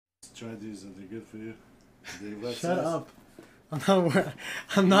Try these. Are they good for you? Shut up.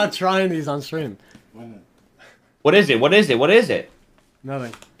 I'm not trying these on stream. Why not? What is it? What is it? What is it?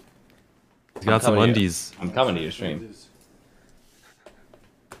 Nothing. He's got some undies. I'm coming to your stream. He's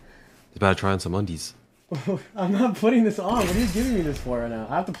about to try on some undies. I'm not putting this on. What are you giving me this for right now?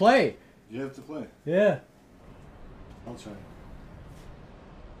 I have to play. You have to play. Yeah. I'll try.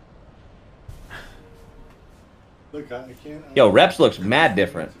 Look, I can't. Yo, reps looks mad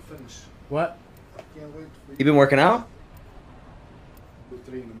different. What? I can't wait for You been working out?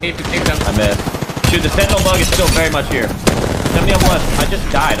 Need to take them. I missed. Dude, the sentinel bug is still very much here. 70 on one. I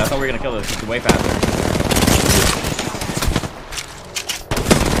just died. I thought we were gonna kill this. It's way faster.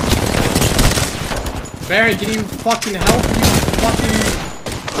 Barry, can you fucking help? You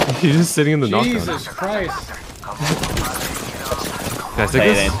fucking... He's just sitting in the knockdown. Jesus Christ. Can I stick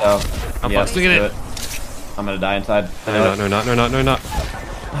Hey, it this? ain't so. I'm Yes, sticking do it. I'm gonna die inside. No, not.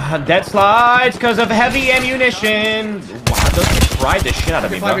 Dead slides because of heavy ammunition. Wow, those just fried the shit out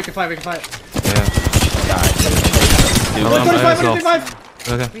of me, bro. We can fight. Yeah. Die. Dude, I'm by myself. 25.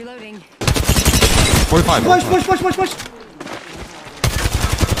 Okay. Reloading. 45. Push.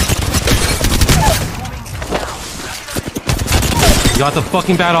 You got the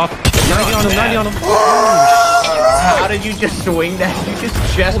fucking bat off. 90 on him. How did you just swing that? You just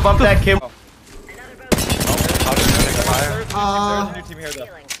chest bumped that kid.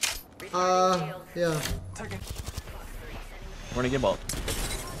 Yeah. We're gonna get ball.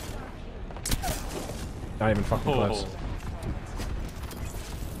 Not even fucking close.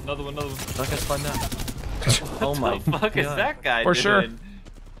 Another one. That guy's fun now. Oh my fuck is that guy For sure. doing?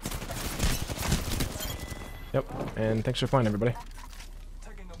 Yep. And thanks for playing, everybody.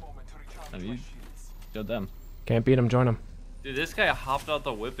 I mean, go them. Can't beat him. Join him. Dude, this guy hopped out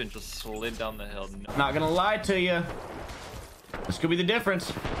the whip and just slid down the hill. No. Not gonna lie to you. This could be the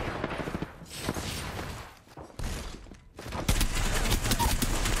difference.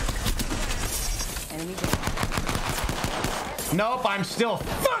 Enemy down. Nope, I'm still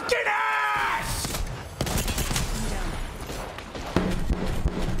fucking ass!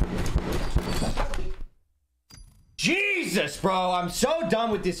 Jesus, bro, I'm so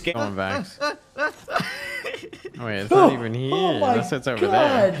done with this game. Going back. Wait, it's not even here. Unless it's over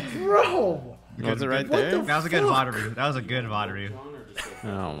there. Bro! Was it right there? That was a good VOD review. That was a good VOD review.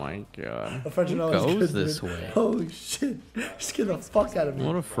 Oh my god. Who goes this way? Holy shit. Scared the fuck out of me.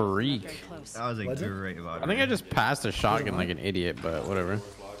 What a freak. That was a great VOD I think I just passed a shotgun like an idiot, but whatever.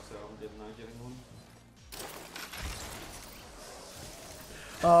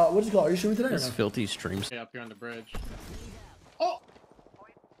 What's it called? Are you shooting today? This filthy streams. Up here on the bridge.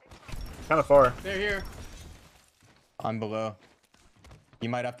 Kind of far. They're here. I'm below. You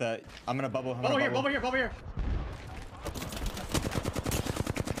might have to. I'm gonna bubble. Bubble here.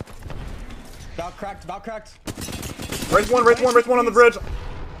 About cracked. Raise one on the bridge.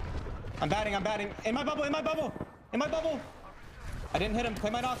 I'm batting. In my bubble. I didn't hit him.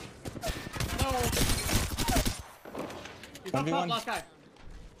 Play my knock. No. He's up top, last guy.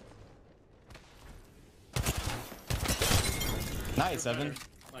 Nice, Evan.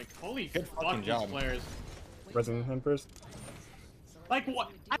 Like, holy Good fuck, fucking these job. players. Resin him first. Like,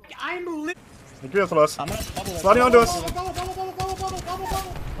 what? I'm lit. Thank you for us. I'm gonna bubble. Sliding onto us. Bubble.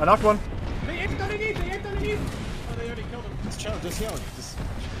 I knocked one. They aimed underneath. Oh, they already killed him. Just chill. Just heal. Just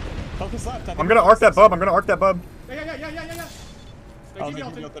focus left. I'm gonna arc that bub. Yeah. Oh, they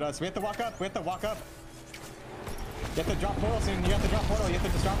ulted us. We have to walk up. You have to drop portal soon. You have to drop portal. You have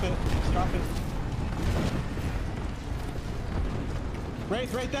to just drop it.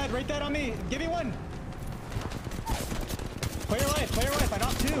 Right dead on me. Give me one. Play your life. I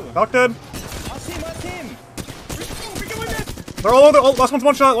knocked two. Knocked dead. Last team. We can win this. They're all over. Oh, last one's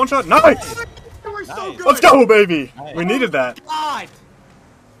one shot. Nice. We're so good. Let's go, baby. Nice. We needed that. God.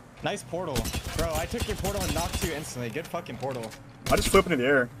 Nice portal. Bro, I took your portal and knocked you instantly. Good fucking portal. I just flew up into the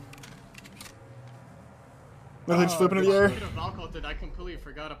air. Literally just flew up into the air. I completely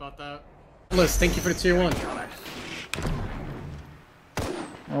forgot about that. Liz, thank you for the tier 1.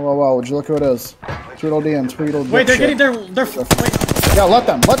 Oh, wow, would you look who it is? Tweedledee and Tweedledee. Wait, they're getting their... Wait. Yeah, let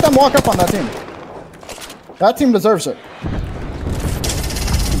them walk up on that team. That team deserves it.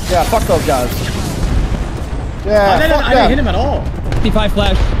 Yeah, fuck those guys. Yeah, I didn't hit him at all. 55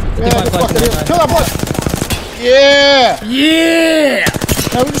 flash. 55 flash. Kill that boy. Yeah.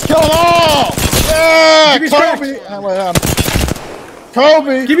 Now we just kill them all. Yeah, Kobe.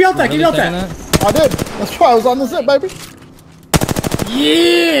 Kobe. Give me out that. I did. That's why I was on the zip, baby.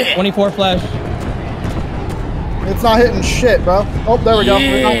 Yeah. 24 flash. It's not hitting shit, bro. Oh, there we go.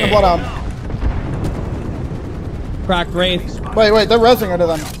 We're knocking the blood out. Crack Wraith. Wait, they're rezzing into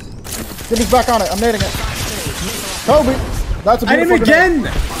them. Gibby's back on it. I'm nading it. Kobe. That's a I did beautiful it again!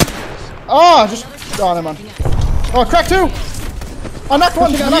 grenade. Oh, just... Oh, never mind. Oh, crack 2! I knocked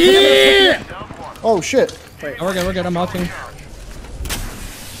one. I knocked Yeah! Oh, shit. Oh, we're good. I'm watching.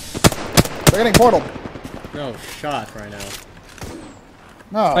 They're getting portal. No shot right now.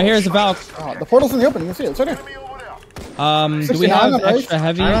 No. Right here is the Valk. Oh, the portal's in the open. You can see it. It's right here. Do we have 69, right? extra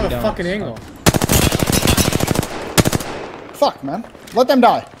heavy? I don't We have a fucking angle. Fuck, man. Let them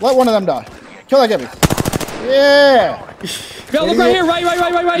die. Let one of them die. Kill that Gibby. Yeah! Yo, look right here.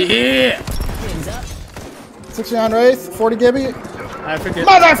 Right. Yeah! 69 Wraith, 40 Gibby. I have 50.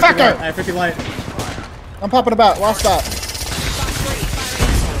 Motherfucker! I have 50 light. I'm popping a bat. Lost bat.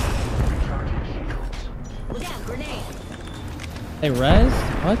 Hey, Rez?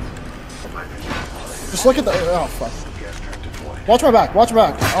 What? Just look at the... Oh, fuck. Watch my back. Watch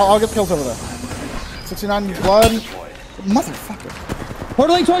my back. I'll get kills over there. 69 blood. Motherfucker.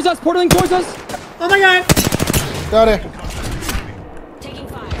 Portaling towards us. Oh my god! Got it.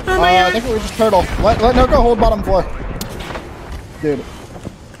 Oh my I god! think we just turtle. Let Noko hold bottom floor. Dude.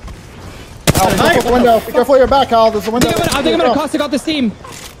 Al, be careful of the window. Be careful of your back, Al. There's a window. I think I'm gonna caustic out this team.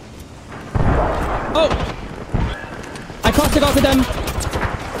 Oh! I caustic out to them.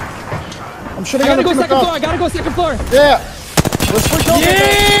 I'm shooting I on gotta the go second floor. I gotta go second floor. Yeah. There's 3 kills.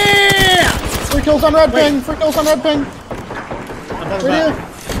 Yeah! 3 kills on red ping. 3 kills on red ping. Above Right that. here.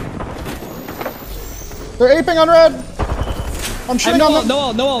 They're aping on red. I'm shooting on them.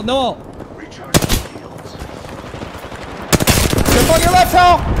 No ult. Careful on your left,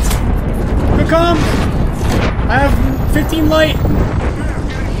 Al. Quick come! I have 15 light.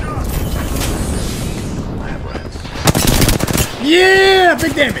 Yeah!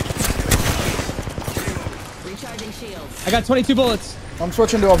 Big damage. I got 22 bullets. I'm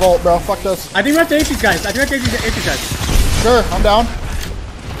switching to a Volt, bro. Fuck this. I think we have to ape these guys. Sure, I'm down.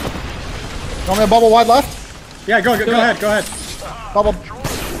 Want me to bubble wide left? Yeah, go ahead. Bubble.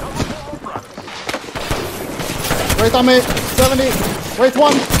 Wraith on me. 70. Wraith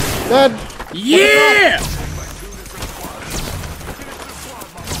 1. Dead. Yeah!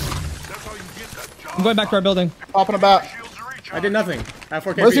 I'm going back to our building. Popping a bat. I did nothing. I have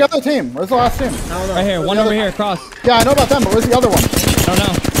 4 KP. Where's the other team? Where's the last team? I don't know. Right here. One over here. Across. Yeah, I know about them, but where's the other one? I don't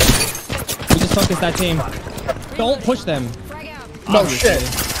know. We just focused that team. Don't push them. No shit.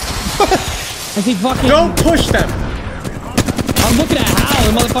 Cause he fucking... Don't push them. I'm looking at how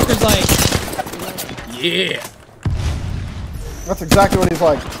the motherfucker's like... Yeah. That's exactly what he's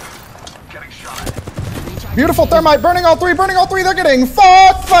like. Beautiful thermite, burning all 3, they're getting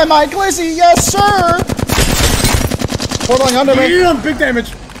fucked by my glizzy, yes sir! Portaling under me. Yeah, big damage.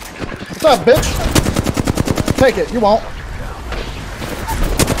 What's up, bitch? Take it, you won't.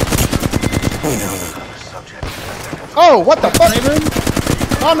 Oh, what the fuck?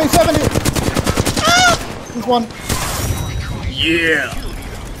 On me, 70! Ah! Here's one. Yeah.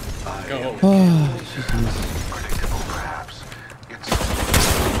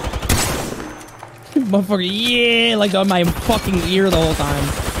 Motherfucker, yeah, like on my fucking ear the whole time.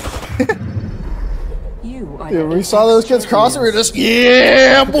 Yeah, we saw those kids cross and we were just,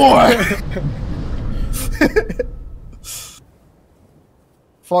 yeah, boy!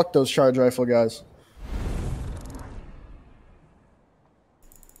 Fuck those charge rifle guys.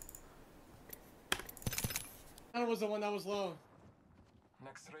 That was the one that was low.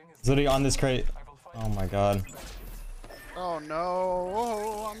 He's literally on this crate. Oh my god. Oh no,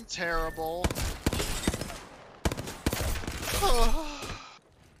 oh, I'm terrible.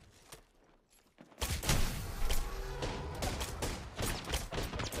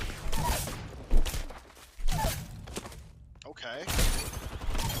 Okay.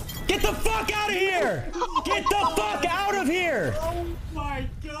 Get the fuck out of here! Get the fuck out of here! Oh my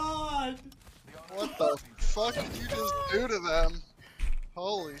god! What the fuck did you just do to them?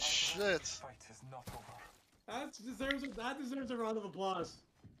 Holy shit. That deserves a round of applause.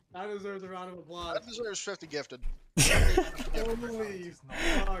 That deserves a round of applause. That deserves 50 gifted. Holy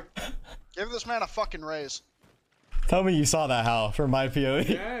fuck. Give this man a fucking raise. Tell me you saw that, Hal, from my POV.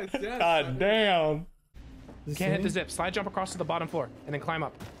 Yes. God damn. You can't hit the zip. Slide jump across to the bottom floor and then climb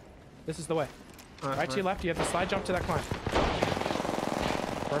up. This is the way. Right to your left, you have to slide jump to that climb.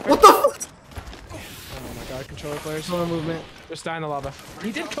 Perfect. What the fuck? Oh my god, controller players. Slow movement. Just die in the lava.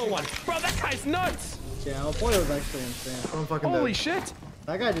 He did kill one. Bro, that guy's nuts! Yeah, El Pollo was actually insane. I'm fucking Holy dead. shit!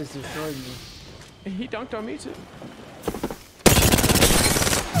 That guy just destroyed me. He dunked on me too.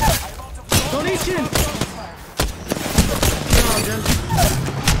 Donation!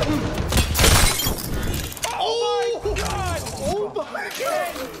 Oh my god! Oh my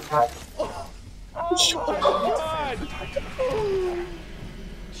god! Oh my god!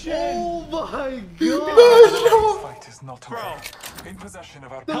 Oh my god! Fight is not over. In possession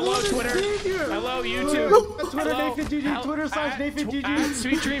of our Hello, Twitter. Hello, YouTube. Twitter, Hello. Nathan GG. Twitter / Nathan GG. At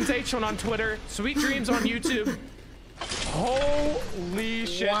Sweet Dreams H1 on Twitter. Sweet Dreams on YouTube. Holy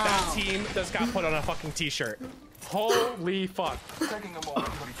shit, that team just got put on a fucking t-shirt. Holy fuck. taking a moment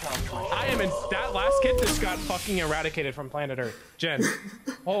to recalculate. I am in that last kid just got fucking eradicated from planet Earth. Jen.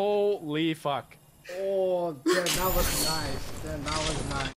 Holy fuck. Oh, damn, that was nice. Damn, that was nice.